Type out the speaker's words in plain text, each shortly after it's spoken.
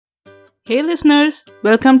Hey listeners,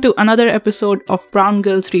 welcome to another episode of Brown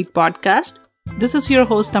Girls Read podcast. This is your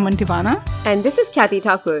host Taman Tivana. And this is Kathy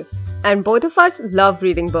Thakur. And both of us love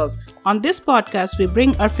reading books. On this podcast, we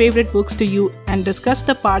bring our favorite books to you and discuss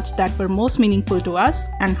the parts that were most meaningful to us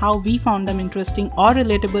and how we found them interesting or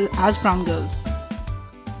relatable as brown girls.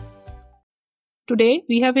 Today,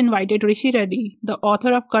 we have invited Rishi Reddy, the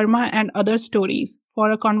author of Karma and Other Stories,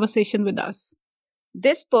 for a conversation with us.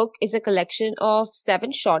 This book is a collection of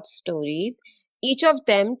 7 short stories, each of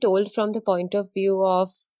them told from the point of view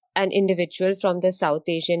of an individual from the South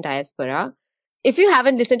Asian diaspora. If you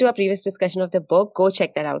haven't listened to our previous discussion of the book, go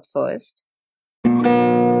check that out first.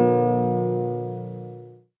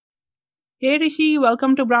 Hey Rishi,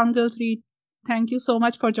 welcome to Brown Girls Read. Thank you so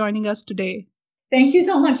much for joining us today. Thank you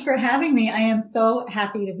so much for having me. I am so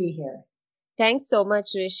happy to be here. Thanks so much,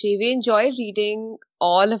 Rishi. We enjoy reading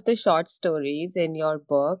all of the short stories in your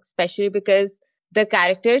book, especially because the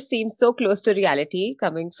characters seem so close to reality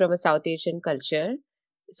coming from a South Asian culture.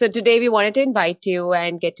 So today we wanted to invite you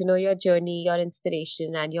and get to know your journey, your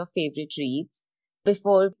inspiration, and your favorite reads.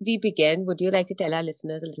 Before we begin, would you like to tell our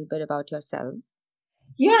listeners a little bit about yourself?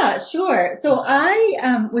 Yeah, sure. So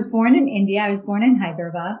I was born in India. I was born in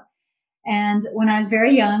Hyderabad. And when I was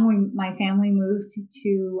very young, my family moved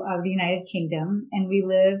to the United Kingdom, and we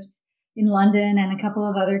lived in London and a couple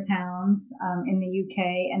of other towns in the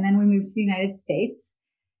UK. And then we moved to the United States,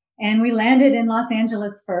 and we landed in Los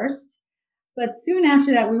Angeles first. But soon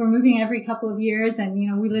after that, we were moving every couple of years, and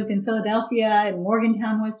we lived in Philadelphia and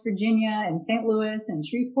Morgantown, West Virginia, and St. Louis and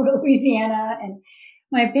Shreveport, Louisiana. And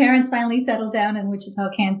my parents finally settled down in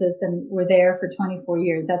Wichita, Kansas, and were there for 24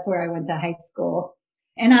 years. That's where I went to high school.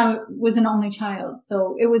 And I was an only child.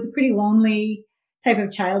 So it was a pretty lonely type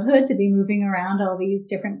of childhood to be moving around all these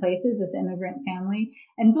different places as an immigrant family.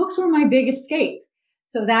 And books were my big escape.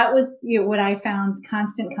 So that was what I found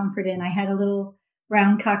constant comfort in. I had a little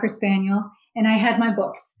brown Cocker Spaniel, and I had my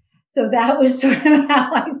books. So that was sort of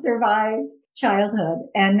how I survived childhood.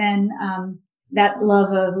 And then that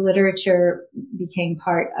love of literature became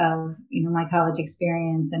part of my college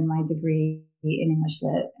experience and my degree in English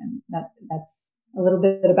Lit. And that's a little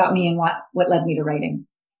bit about me and what led me to writing.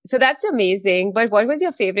 So that's amazing. But what was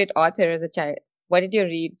your favorite author as a child? What did you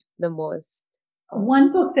read the most?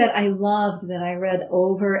 One book that I loved that I read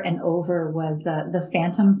over and over was The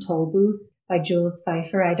Phantom Tollbooth by Jules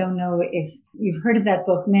Feiffer. I don't know if you've heard of that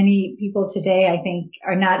book. Many people today, I think,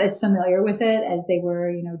 are not as familiar with it as they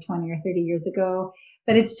were, 20 or 30 years ago.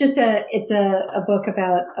 But it's just a book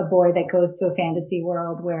about a boy that goes to a fantasy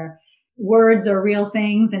world where words are real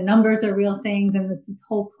things and numbers are real things. And it's this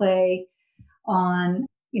whole play on,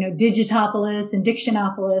 Digitopolis and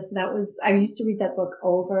Dictionopolis. I used to read that book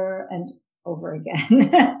over and over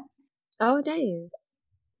again. Oh, nice.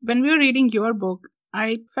 When we were reading your book,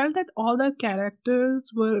 I felt that all the characters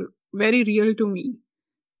were very real to me.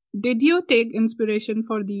 Did you take inspiration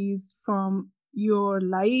for these from your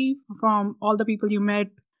life, from all the people you met?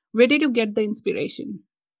 Where did you get the inspiration?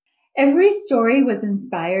 Every story was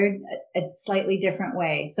inspired a slightly different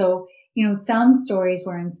way. So, some stories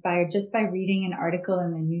were inspired just by reading an article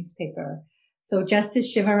in the newspaper. So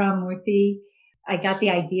Justice Shivaram Murthy, I got the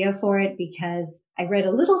idea for it because I read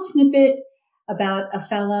a little snippet about a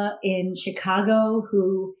fella in Chicago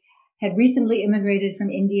who had recently immigrated from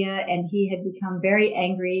India, and he had become very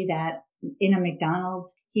angry that in a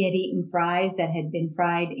McDonald's he had eaten fries that had been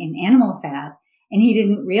fried in animal fat, and he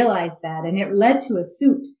didn't realize that, and it led to a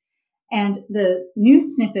suit. And the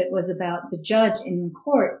news snippet was about the judge in the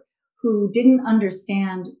court who didn't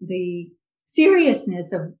understand the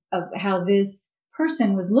seriousness of how this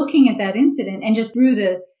person was looking at that incident and just threw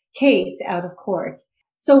the case out of court.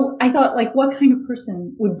 So I thought, what kind of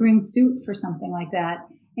person would bring suit for something like that?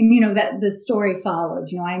 And, that the story followed.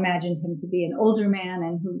 I imagined him to be an older man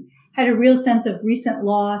and who had a real sense of recent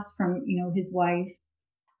loss from, his wife.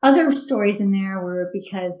 Other stories in there were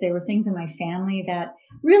because there were things in my family that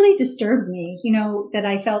really disturbed me, that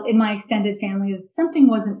I felt in my extended family that something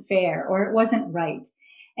wasn't fair or it wasn't right.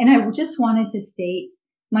 And I just wanted to state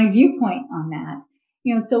my viewpoint on that.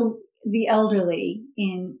 So the elderly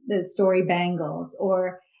in the story Bangles,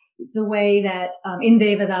 or the way that in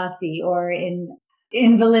Devadasi, or in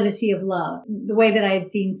Invalidity of Love, the way that I had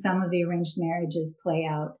seen some of the arranged marriages play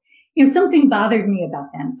out. Something bothered me about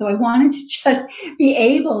them. So I wanted to just be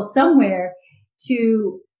able somewhere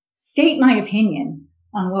to state my opinion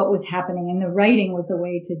on what was happening. And the writing was a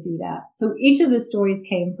way to do that. So each of the stories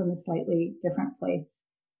came from a slightly different place.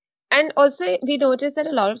 And also, we noticed that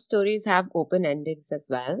a lot of stories have open endings as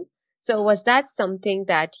well. So was that something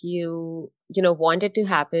that you wanted to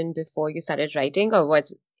happen before you started writing, or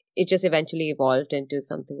was it just eventually evolved into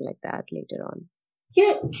something like that later on.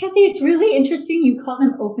 Yeah, Kathy, it's really interesting you call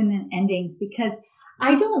them open endings because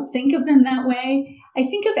I don't think of them that way. I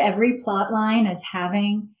think of every plot line as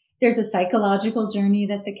there's a psychological journey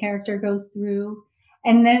that the character goes through.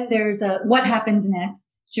 And then there's a what happens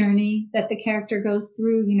next journey that the character goes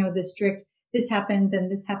through, the strict, this happened, then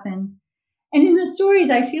this happened. And in the stories,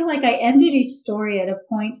 I feel like I ended each story at a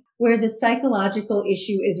point where the psychological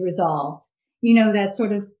issue is resolved. That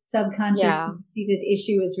sort of subconscious conceited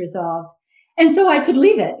issue is resolved. And so I could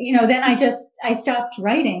leave it, then I stopped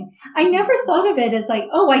writing. I never thought of it as like,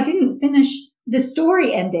 oh, I didn't finish the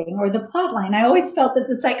story ending or the plot line. I always felt that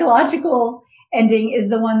the psychological ending is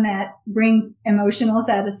the one that brings emotional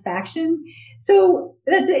satisfaction. So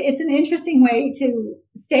it's an interesting way to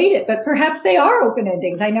state it, but perhaps they are open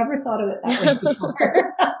endings. I never thought of it that way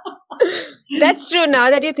before. That's true. Now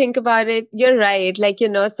that you think about it, you're right. Like,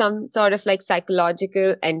 some sort of like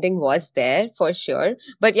psychological ending was there for sure.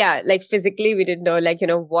 But yeah, like physically, we didn't know, like,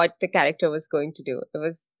 what the character was going to do. It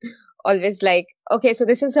was always like, okay, so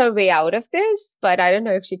this is her way out of this, but I don't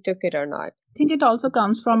know if she took it or not. I think it also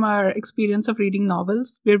comes from our experience of reading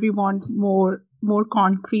novels where we want more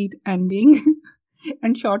concrete ending.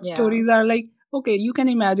 And short stories are like, okay, you can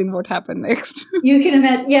imagine what happened next. You can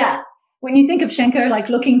imagine, yeah. When you think of Shankar, like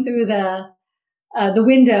looking through the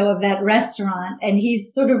window of that restaurant, and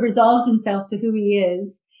he's sort of resolved himself to who he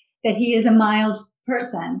is, that he is a mild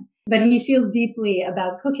person, but he feels deeply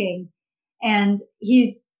about cooking. And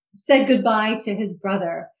he's said goodbye to his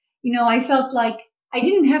brother. I felt like I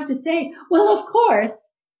didn't have to say, well, of course,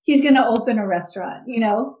 he's going to open a restaurant.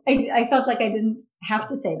 I felt like I didn't have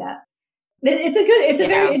to say that. It's a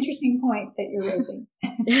very interesting point that you're raising.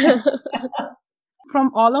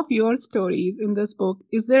 From all of your stories in this book,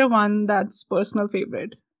 is there one that's personal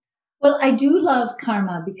favorite? Well, I do love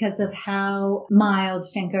Karma because of how mild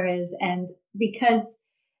Shankar is and because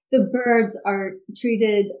the birds are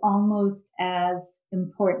treated almost as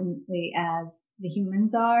importantly as the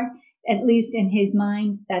humans are. At least in his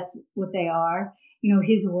mind, that's what they are,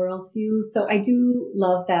 his worldview. So I do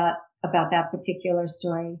love that about that particular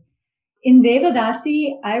story. In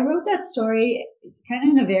Devadasi, I wrote that story kind of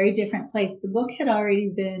in a very different place. The book had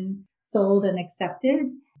already been sold and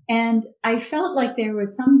accepted. And I felt like there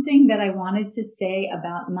was something that I wanted to say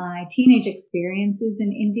about my teenage experiences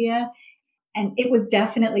in India. And it was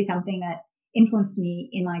definitely something that influenced me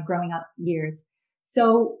in my growing up years.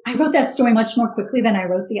 So I wrote that story much more quickly than I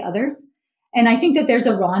wrote the others. And I think that there's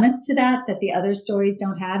a rawness to that the other stories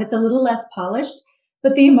don't have. It's a little less polished,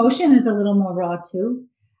 but the emotion is a little more raw too.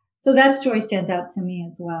 So that story stands out to me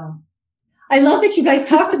as well. I love that you guys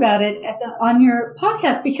talked about it on your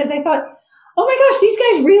podcast because I thought, oh my gosh, these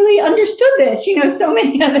guys really understood this. So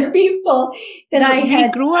many other people that We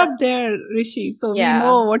grew up there, Rishi, so we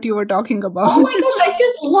know what you were talking about. Oh my gosh, I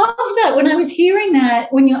just love that. When I was hearing that,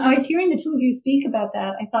 I was hearing the two of you speak about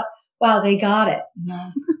that, I thought, wow, they got it.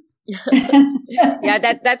 Yeah,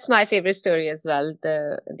 that's my favorite story as well,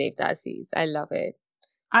 the Devdasis. I love it.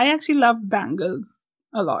 I actually love Bangles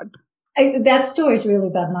a lot. That story is really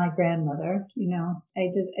about my grandmother.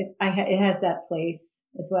 It has that place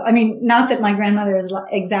as well. I mean, not that my grandmother is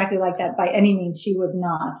exactly like that by any means. She was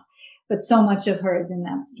not, but so much of her is in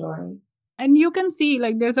that story. And you can see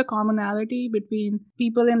like there's a commonality between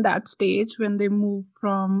people in that stage when they move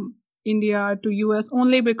from India to US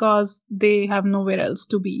only because they have nowhere else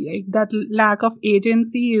to be. Like that lack of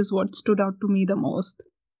agency is what stood out to me the most.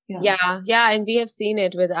 Yeah. And we have seen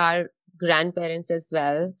it with our grandparents as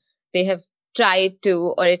well. They have tried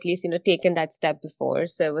to, or at least, taken that step before.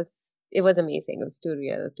 So it was amazing. It was too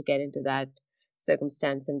real to get into that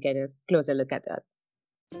circumstance and get a closer look at that.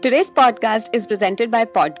 Today's podcast is presented by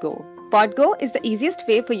Podgo. Podgo is the easiest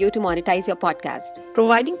way for you to monetize your podcast,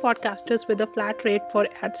 providing podcasters with a flat rate for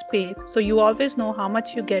ad space so you always know how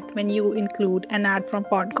much you get when you include an ad from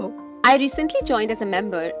Podgo. I recently joined as a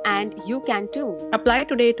member and you can too. Apply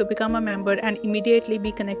today to become a member and immediately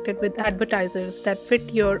be connected with advertisers that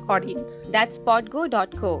fit your audience. That's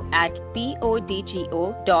podgo.co at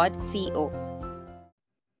podgo.co.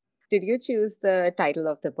 Did you choose the title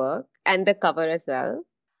of the book and the cover as well?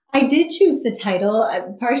 I did choose the title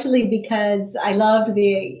partially because I loved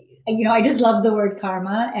I just love the word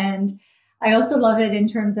karma. And I also love it in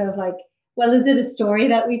terms of like, well, is it a story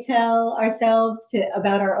that we tell ourselves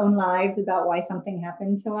about our own lives, about why something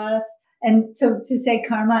happened to us? And so to say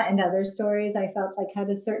karma and other stories, I felt like had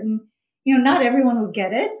a certain, not everyone would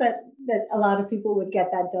get it, but that a lot of people would get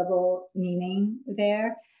that double meaning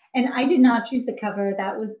there. And I did not choose the cover.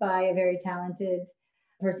 That was by a very talented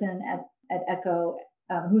person at Echo,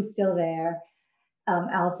 who's still there.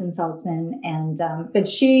 Alison Saltzman. And, but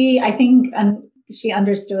she, I think, she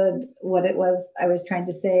understood what it was I was trying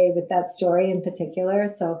to say with that story in particular.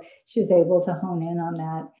 So she was able to hone in on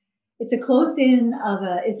that. It's a close-in of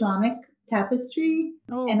an Islamic tapestry.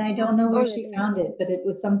 And I don't know where she found it, but it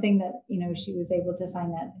was something that, she was able to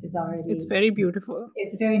find that is already. It's very beautiful.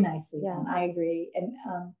 It's very nicely done. I agree. And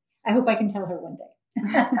I hope I can tell her one day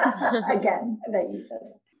again that you said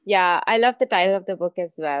it. Yeah, I love the title of the book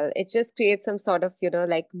as well. It just creates some sort of,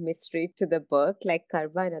 like mystery to the book, like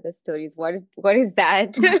Karma and Other Stories. What is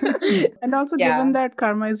that? And also, given that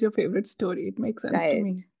Karma is your favorite story, it makes sense to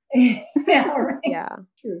me. Yeah, right. Yeah.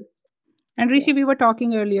 True. And Rishi, we were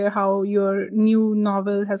talking earlier how your new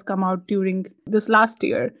novel has come out during this last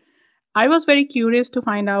year. I was very curious to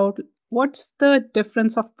find out what's the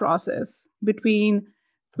difference of process between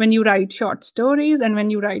when you write short stories and when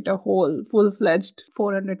you write a whole full-fledged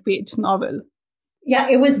 400-page novel. Yeah,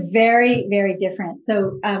 it was very, very different.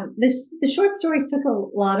 So the short stories took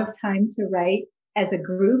a lot of time to write as a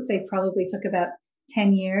group. They probably took about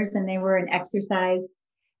 10 years, and they were an exercise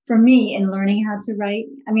for me in learning how to write.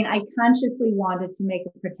 I mean, I consciously wanted to make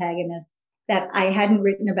a protagonist that I hadn't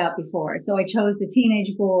written about before. So I chose the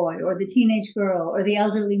teenage boy or the teenage girl or the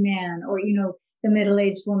elderly man or, the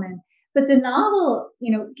middle-aged woman. But the novel,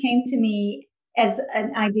 came to me as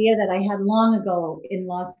an idea that I had long ago in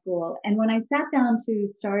law school. And when I sat down to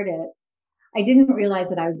start it, I didn't realize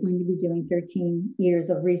that I was going to be doing 13 years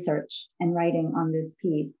of research and writing on this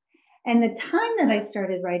piece. And the time that I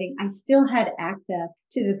started writing, I still had access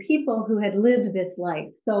to the people who had lived this life.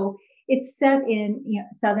 So it's set in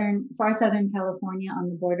far southern California on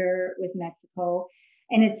the border with Mexico.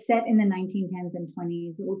 And it's set in the 1910s and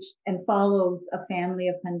 20s, and follows a family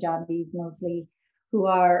of Punjabis mostly who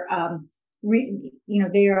are,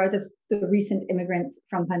 they are the recent immigrants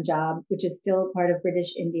from Punjab, which is still part of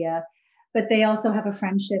British India. But they also have a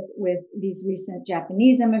friendship with these recent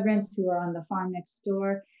Japanese immigrants who are on the farm next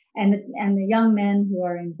door. And the young men who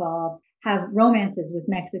are involved have romances with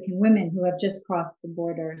Mexican women who have just crossed the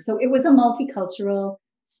border. So it was a multicultural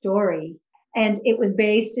story. And it was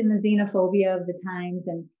based in the xenophobia of the times.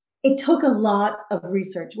 And it took a lot of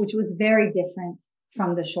research, which was very different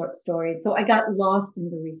from the short stories. So I got lost in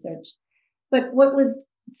the research. But what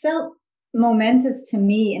felt momentous to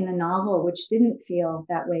me in the novel, which didn't feel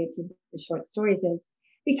that way to the short stories, is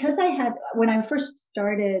because when I first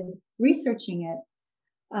started researching it,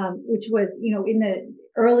 which was, in the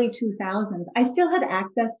early 2000s, I still had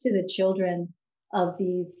access to the children of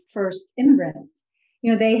these first immigrants.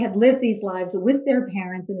 They had lived these lives with their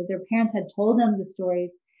parents, and their parents had told them the stories.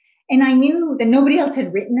 And I knew that nobody else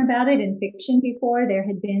had written about it in fiction before. There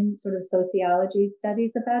had been sort of sociology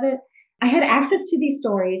studies about it. I had access to these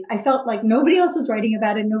stories. I felt like nobody else was writing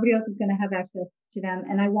about it. Nobody else was going to have access to them.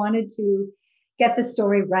 And I wanted to get the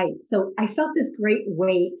story right. So I felt this great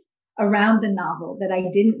weight around the novel that I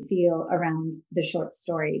didn't feel around the short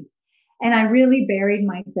stories. And I really buried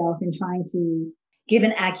myself in trying to give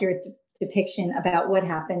an accurate depiction about what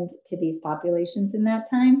happened to these populations in that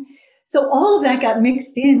time. So all of that got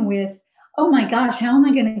mixed in with, oh my gosh, how am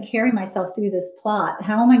I going to carry myself through this plot?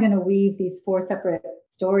 How am I going to weave these 4 separate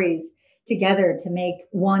stories together to make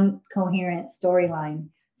one coherent storyline?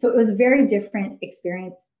 So it was a very different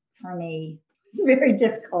experience for me. It's very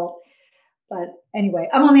difficult. But anyway,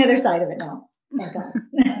 I'm on the other side of it now. Thank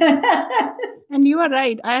God. And you are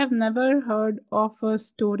right. I have never heard of a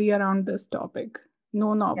story around this topic.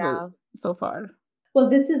 No novel so far. Well,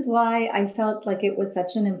 this is why I felt like it was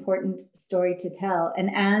such an important story to tell. And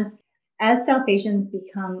as South Asians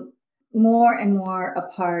become more and more a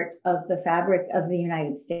part of the fabric of the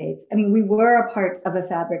United States, I mean, we were a part of a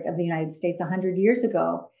fabric of the United States 100 years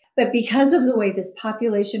ago. But because of the way this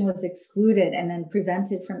population was excluded and then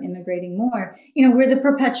prevented from immigrating more, we're the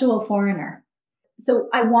perpetual foreigner. So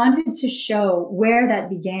I wanted to show where that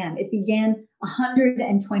began. It began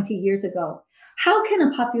 120 years ago. How can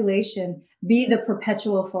a population be the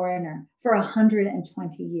perpetual foreigner for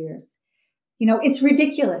 120 years? It's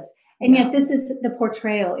ridiculous. And yet this is the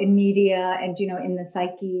portrayal in media and, in the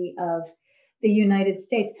psyche of the United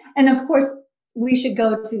States. And of course, we should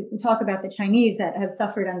go to talk about the Chinese that have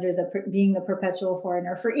suffered under being the perpetual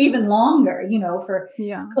foreigner for even longer, for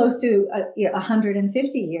close to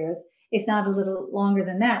 150 years, if not a little longer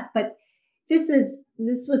than that. But this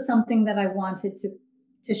was something that I wanted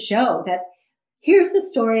to show, that here's the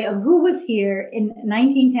story of who was here in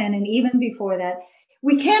 1910 and even before that.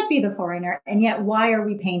 We can't be the foreigner, and yet why are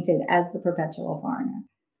we painted as the perpetual foreigner?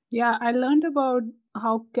 Yeah, I learned about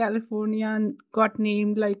how California got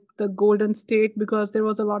named like the Golden State because there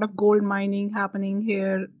was a lot of gold mining happening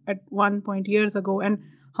here at one point years ago. And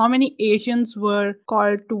how many Asians were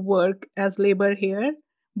called to work as labor here.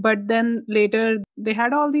 But then later they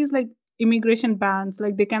had all these like immigration bans,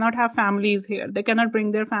 like they cannot have families here, they cannot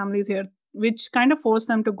bring their families here, which kind of forced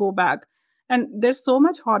them to go back. And there's so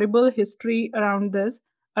much horrible history around this,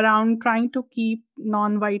 around trying to keep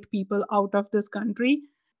non-white people out of this country.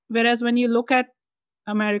 Whereas when you look at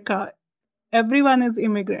America, everyone is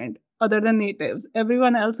immigrant other than natives.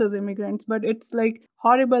 Everyone else is immigrants. But it's like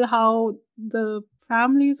horrible how the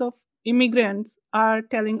families of immigrants are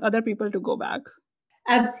telling other people to go back.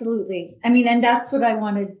 Absolutely. I mean, and that's what I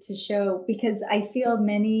wanted to show, because I feel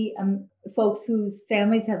many folks whose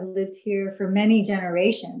families have lived here for many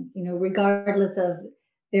generations, regardless of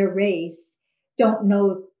their race, don't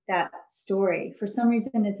know that story. For some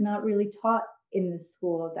reason, it's not really taught in the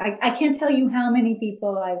schools. I can't tell you how many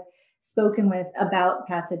people I've spoken with about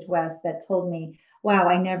Passage West that told me, wow,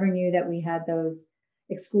 I never knew that we had those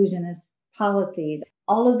exclusionist policies.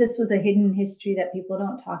 All of this was a hidden history that people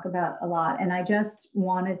don't talk about a lot. And I just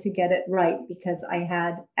wanted to get it right because I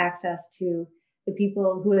had access to the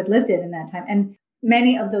people who had lived it in that time. And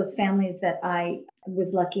many of those families that I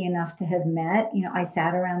was lucky enough to have met, I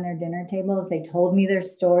sat around their dinner tables. They told me their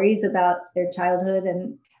stories about their childhood.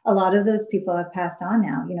 And a lot of those people have passed on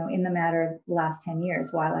now, in the matter of the last 10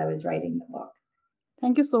 years while I was writing the book.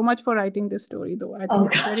 Thank you so much for writing this story, though. I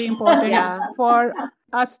think it's very important for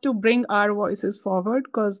us to bring our voices forward,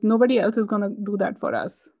 because nobody else is going to do that for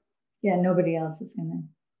us. Yeah, nobody else is going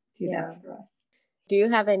to do that for us. Do you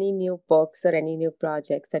have any new books or any new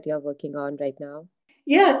projects that you're working on right now?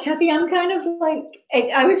 Yeah, Kathy, I'm kind of like,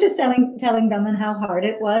 I was just telling Daman how hard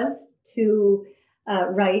it was to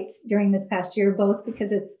write during this past year, both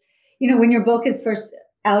because it's, when your book is first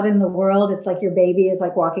out in the world, it's like your baby is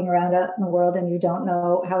like walking around out in the world and you don't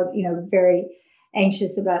know how, very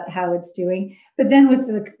anxious about how it's doing. But then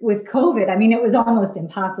with COVID, I mean, it was almost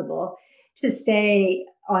impossible to stay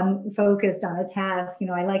focused on a task.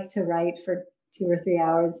 I like to write for 2 or 3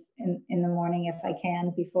 hours in the morning if I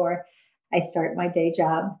can before I start my day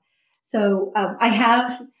job. So I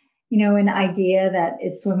have, an idea that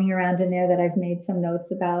is swimming around in there that I've made some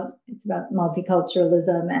notes about. It's about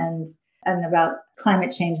multiculturalism and about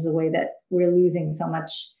climate change, the way that we're losing so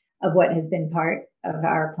much of what has been part of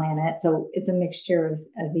our planet. So it's a mixture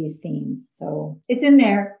of these themes. So it's in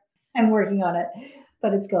there. I'm working on it,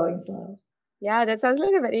 but it's going slow. Yeah, that sounds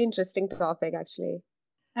like a very interesting topic, actually.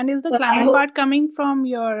 And is the climate part coming from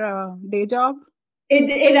your day job?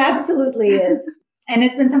 It absolutely is. And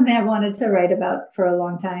it's been something I've wanted to write about for a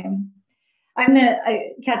long time.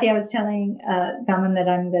 Kathy, I was telling Daman that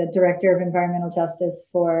I'm the Director of Environmental Justice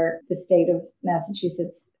for the state of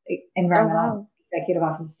Massachusetts Environmental Executive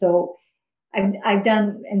Office. So I've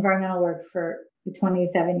done environmental work for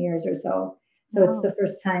 27 years or so. So It's the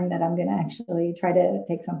first time that I'm going to actually try to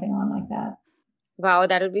take something on like that. Wow,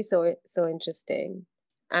 that'll be so interesting.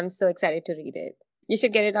 I'm so excited to read it. You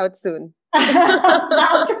should get it out soon.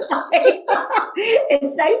 I'll try.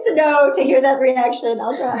 It's nice to hear that reaction.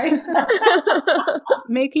 I'll try.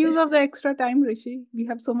 Make use of the extra time, Rishi. We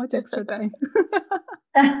have so much extra time.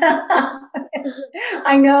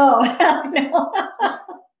 I know.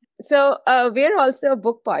 So we're also a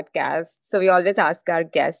book podcast. So we always ask our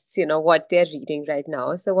guests, what they're reading right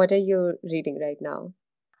now. So what are you reading right now?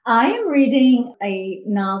 I am reading a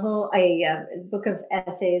novel, a book of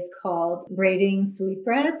essays called Braiding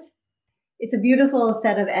Sweetbread. It's a beautiful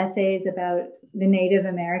set of essays about the Native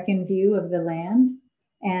American view of the land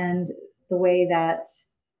and the way that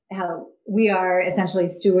how we are essentially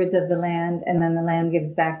stewards of the land, and then the land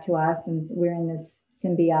gives back to us, and we're in this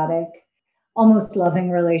symbiotic, almost loving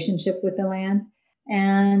relationship with the land.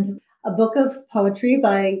 And a book of poetry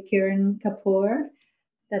by Kiran Kapoor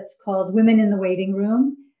that's called Women in the Waiting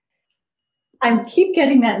Room. I keep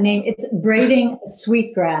getting that name. It's Braiding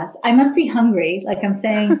Sweetgrass. I must be hungry, like I'm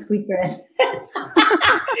saying sweetgrass.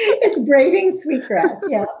 It's Braiding Sweetgrass,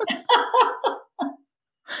 yeah.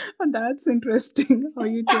 That's interesting how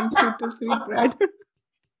you changed it to sweetbread.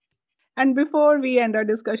 And before we end our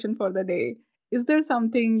discussion for the day, is there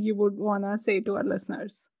something you would want to say to our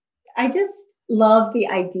listeners? I just love the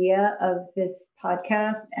idea of this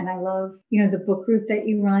podcast, and I love, the book group that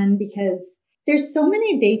you run, because there's so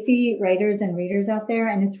many Desi writers and readers out there,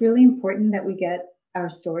 and it's really important that we get our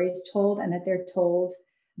stories told and that they're told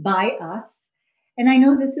by us. And I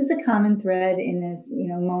know this is a common thread in this,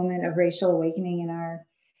 moment of racial awakening in our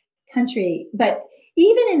country. But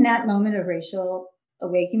even in that moment of racial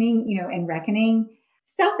awakening, and reckoning,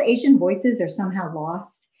 South Asian voices are somehow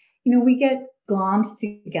lost. We get glommed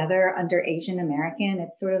together under Asian American.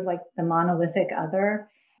 It's sort of like the monolithic other.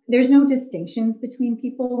 There's no distinctions between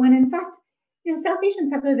people, when in fact, South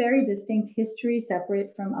Asians have a very distinct history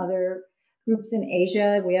separate from other groups in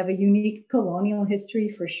Asia. We have a unique colonial history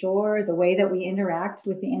for sure. The way that we interact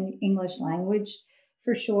with the English language,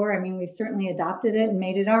 for sure. I mean, we've certainly adopted it and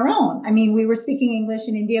made it our own. I mean, we were speaking English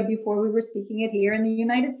in India before we were speaking it here in the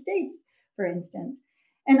United States, for instance.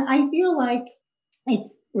 And I feel like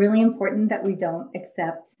it's really important that we don't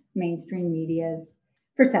accept mainstream media's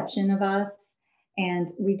perception of us, and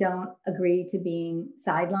we don't agree to being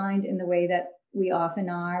sidelined in the way that we often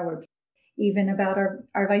are. We're even about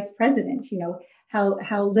our vice president,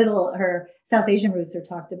 how little her South Asian roots are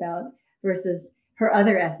talked about versus her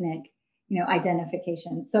other ethnic,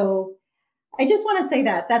 identification. So I just want to say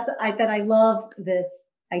that I love this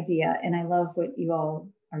idea, and I love what you all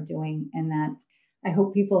are doing, and that I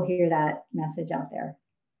hope people hear that message out there.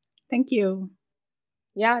 Thank you.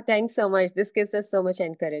 Yeah, thanks so much. This gives us so much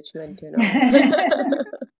encouragement,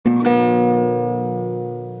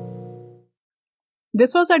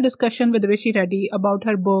 This was our discussion with Rishi Reddy about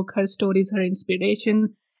her book, her stories, her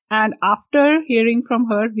inspiration. And after hearing from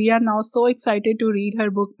her, we are now so excited to read her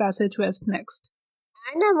book, Passage West, next.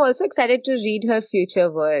 And I'm also excited to read her future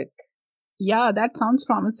work. Yeah, that sounds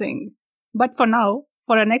promising. But for now,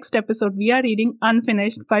 for our next episode, we are reading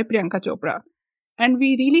Unfinished by Priyanka Chopra. And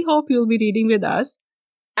we really hope you'll be reading with us.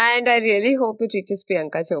 And I really hope it reaches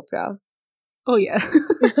Priyanka Chopra. Oh, yeah.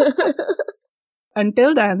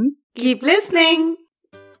 Until then, keep listening.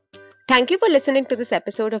 Thank you for listening to this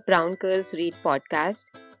episode of Brown Girls Read podcast.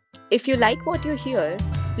 If you like what you hear,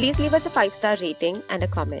 please leave us a 5-star rating and a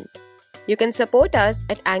comment. You can support us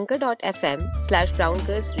at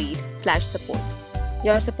anchor.fm/browngirlsread/support.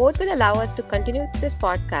 Your support will allow us to continue this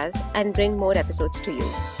podcast and bring more episodes to you.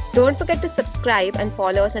 Don't forget to subscribe and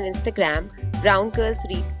follow us on Instagram, Brown Girls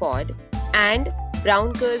Read Pod, and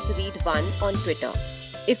Brown Girls Read 1 on Twitter.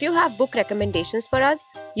 If you have book recommendations for us,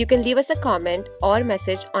 you can leave us a comment or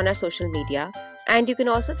message on our social media, and you can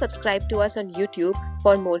also subscribe to us on YouTube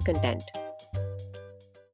for more content.